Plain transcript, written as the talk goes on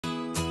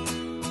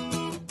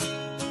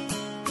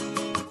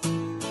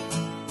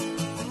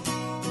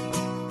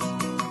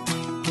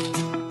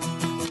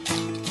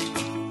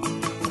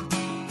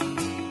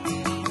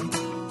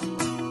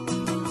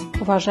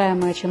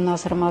Уважаемая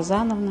Чимназ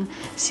Рамазановна,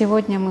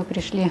 сегодня мы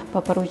пришли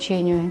по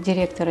поручению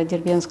директора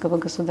Дербентского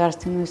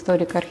государственного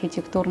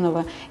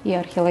историко-архитектурного и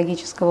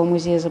археологического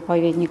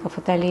музея-заповедника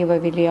Фаталиева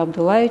Велия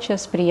Абдуллаевича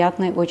с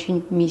приятной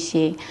очень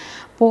миссией.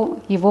 По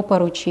его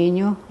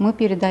поручению мы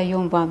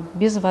передаем вам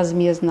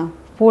безвозмездно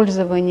в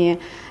пользование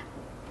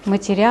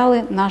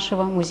материалы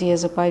нашего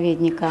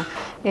музея-заповедника.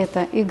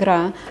 Это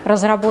игра,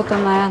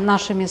 разработанная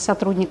нашими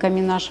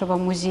сотрудниками нашего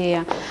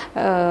музея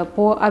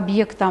по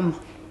объектам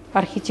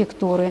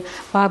архитектуры,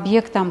 по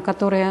объектам,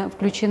 которые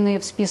включены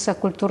в список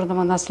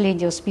культурного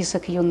наследия, в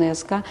список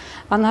ЮНЕСКО.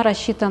 Она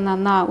рассчитана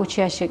на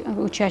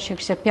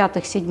учащихся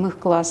 5-7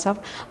 классов.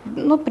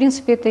 Ну, в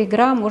принципе, эта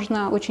игра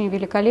можно очень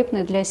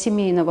великолепная для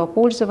семейного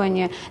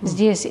пользования.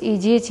 Здесь и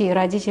дети, и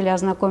родители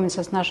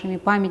ознакомятся с нашими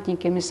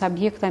памятниками, с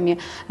объектами,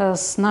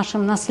 с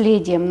нашим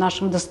наследием,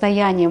 нашим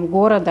достоянием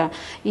города.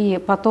 И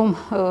потом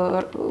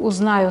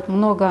узнают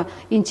много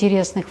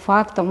интересных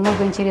фактов,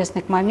 много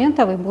интересных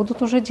моментов и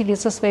будут уже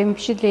делиться своими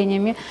впечатлениями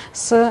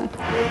с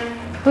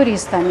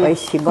туристами.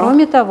 Спасибо.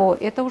 Кроме того,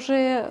 это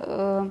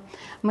уже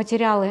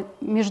материалы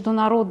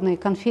международной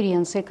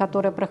конференции,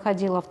 которая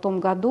проходила в том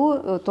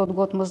году. Тот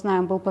год, мы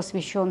знаем, был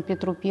посвящен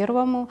Петру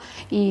Первому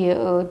и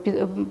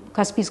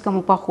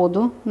Каспийскому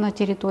походу на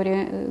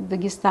территории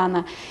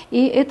Дагестана.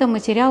 И это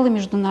материалы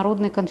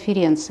международной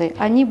конференции.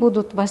 Они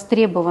будут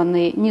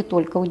востребованы не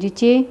только у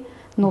детей,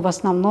 но в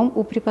основном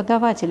у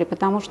преподавателей,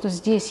 потому что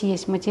здесь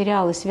есть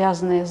материалы,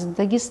 связанные с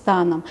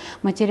Дагестаном,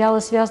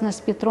 материалы, связанные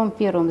с Петром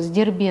Первым, с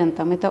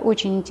Дербентом. Это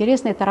очень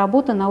интересно, это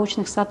работа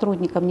научных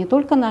сотрудников не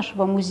только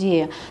нашего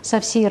музея, со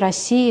всей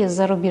России,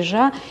 за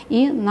рубежа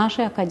и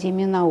нашей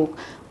Академии наук.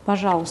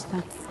 Пожалуйста.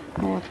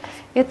 Вот.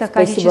 Это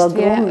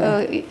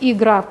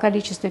игра в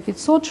количестве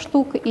 500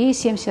 штук и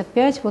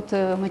 75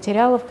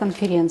 материалов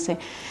конференции.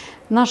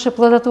 Наше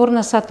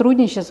плодотворное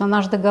сотрудничество,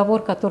 наш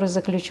договор, который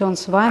заключен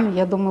с вами,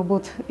 я думаю,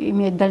 будет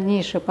иметь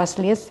дальнейшие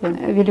последствия.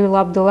 Велия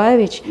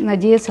Абдуллаевич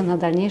надеется на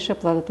дальнейшее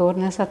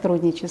плодотворное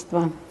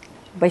сотрудничество.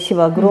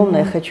 Спасибо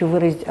огромное. Я хочу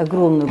выразить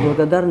огромную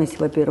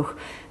благодарность, во-первых,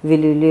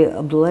 Велию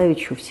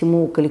Абдуллаевичу,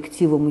 всему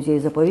коллективу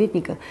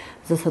музея-заповедника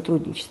за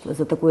сотрудничество,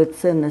 за такое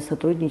ценное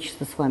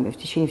сотрудничество с вами. В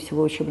течение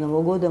всего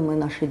учебного года мы,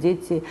 наши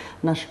дети,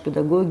 наши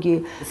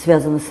педагоги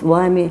связаны с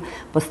вами,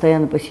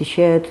 постоянно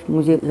посещают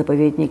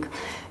музей-заповедник.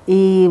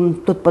 И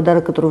тот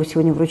подарок, который вы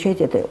сегодня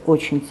вручаете, это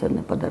очень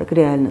ценный подарок,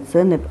 реально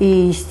ценный. И,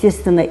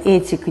 естественно,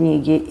 эти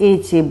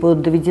книги,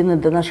 будут доведены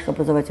до наших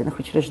образовательных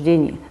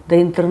учреждений,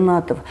 до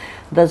интернатов.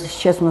 Даже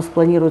сейчас у нас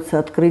планируется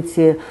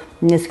открытие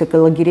несколько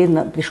лагерей,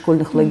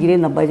 пришкольных лагерей,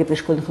 на базе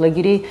пришкольных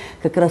лагерей.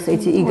 Как раз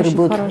эти игры очень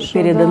будут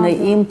переданы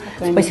им.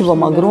 Конечно, спасибо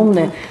вам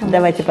огромное. Да.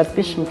 Давайте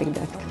подпишем тогда.